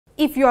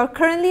If you are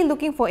currently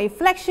looking for a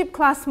flagship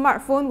class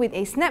smartphone with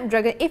a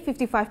Snapdragon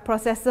 855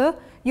 processor,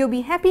 you'll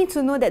be happy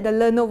to know that the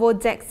Lenovo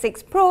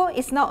Z6 Pro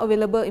is now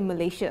available in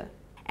Malaysia.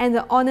 And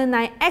the Honor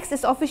 9X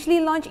is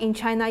officially launched in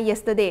China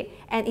yesterday,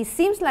 and it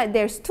seems like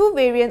there's two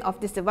variants of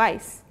this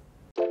device.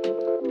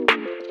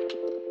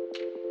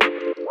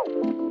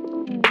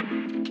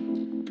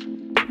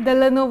 The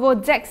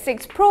Lenovo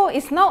Z6 Pro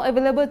is now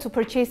available to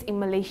purchase in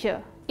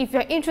Malaysia. If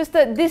you're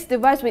interested, this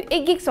device with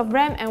 8GB of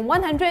RAM and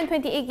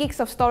 128GB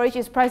of storage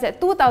is priced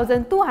at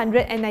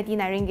 2,299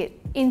 ringgit.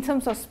 In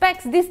terms of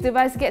specs, this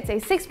device gets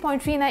a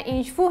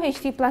 6.39-inch Full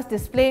HD Plus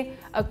display,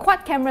 a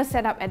quad camera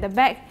setup at the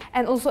back,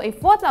 and also a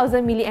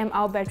 4000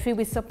 mAh battery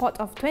with support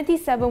of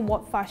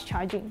 27W fast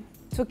charging.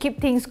 To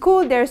keep things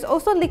cool, there's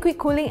also liquid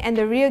cooling, and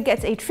the rear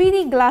gets a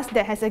 3D glass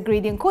that has a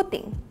gradient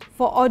coating.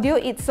 For audio,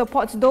 it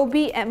supports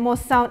Dolby Atmos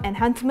sound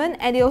enhancement,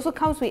 and it also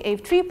comes with a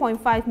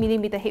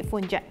 3.5mm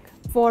headphone jack.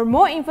 For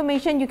more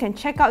information, you can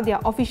check out their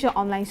official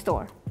online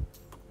store.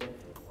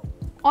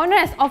 Honor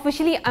has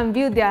officially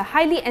unveiled their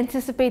highly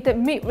anticipated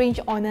mid-range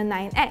Honor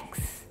 9X.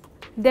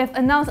 They've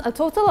announced a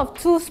total of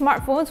two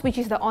smartphones, which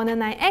is the Honor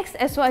 9X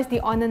as well as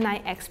the Honor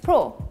 9X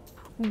Pro.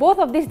 Both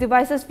of these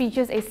devices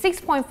features a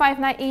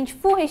 6.59-inch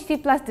Full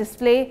HD Plus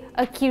display,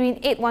 a Kirin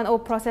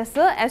 810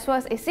 processor, as well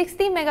as a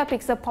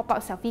 60MP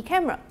pop-up selfie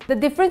camera. The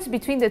difference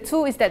between the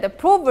two is that the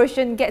Pro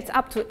version gets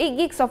up to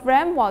 8GB of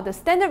RAM, while the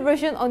standard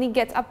version only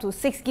gets up to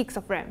 6GB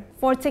of RAM.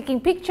 For taking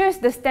pictures,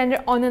 the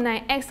standard Honor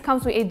 9X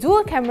comes with a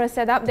dual camera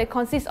setup that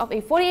consists of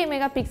a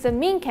 48MP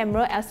main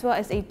camera as well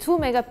as a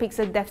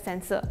 2MP depth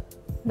sensor.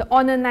 The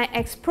Honor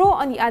 9X Pro,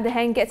 on the other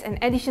hand, gets an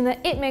additional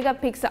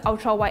 8MP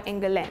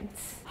ultra-wide-angle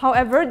lens.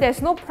 However, there's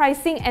no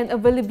pricing and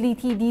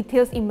availability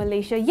details in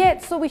Malaysia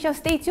yet, so we shall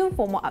stay tuned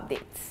for more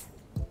updates.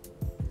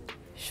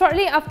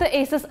 Shortly after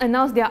Asus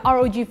announced their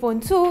ROG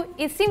Phone 2,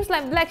 it seems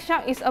like Black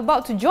Shark is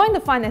about to join the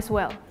fun as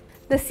well.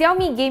 The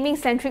Xiaomi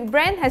gaming-centric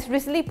brand has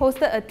recently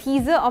posted a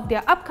teaser of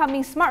their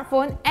upcoming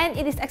smartphone, and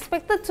it is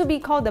expected to be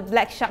called the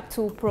Black Shark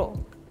 2 Pro.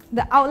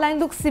 The outline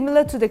looks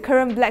similar to the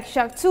current Black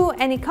Shark 2,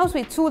 and it comes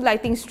with two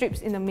lighting strips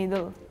in the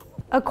middle.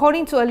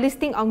 According to a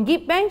listing on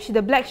Geekbench,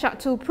 the Black Shark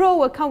 2 Pro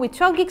will come with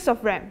 12GB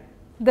of RAM.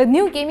 The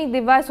new gaming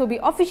device will be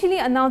officially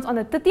announced on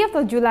the 30th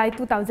of July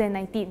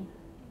 2019.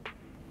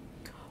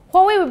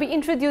 Huawei will be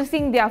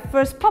introducing their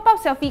first pop-up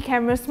selfie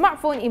camera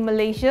smartphone in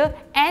Malaysia,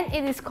 and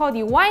it is called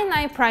the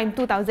Y9 Prime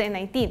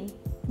 2019.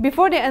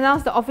 Before they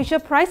announce the official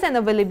price and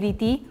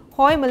availability,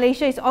 Huawei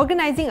Malaysia is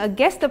organising a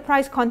Guess the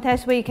Price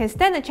contest where you can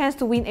stand a chance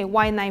to win a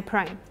Y9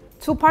 Prime.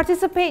 To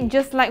participate,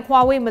 just like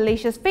Huawei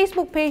Malaysia's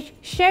Facebook page,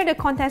 share the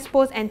contest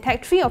post and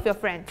tag 3 of your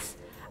friends.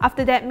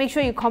 After that, make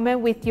sure you comment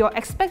with your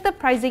expected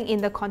pricing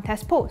in the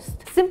contest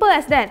post. Simple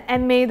as that,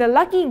 and may the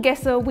lucky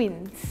guesser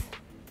wins.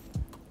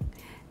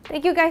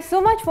 Thank you guys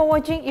so much for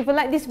watching. If you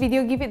like this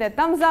video, give it a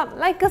thumbs up,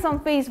 like us on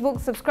Facebook,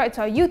 subscribe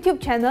to our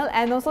YouTube channel,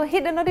 and also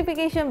hit the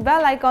notification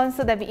bell icon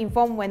so that we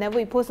inform whenever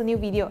we post a new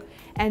video.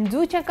 And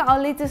do check out our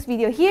latest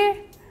video here,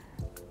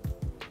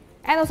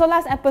 and also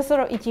last episode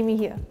of ICYMI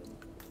here.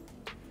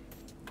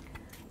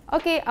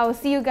 Okay, I will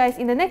see you guys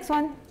in the next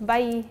one.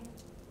 Bye!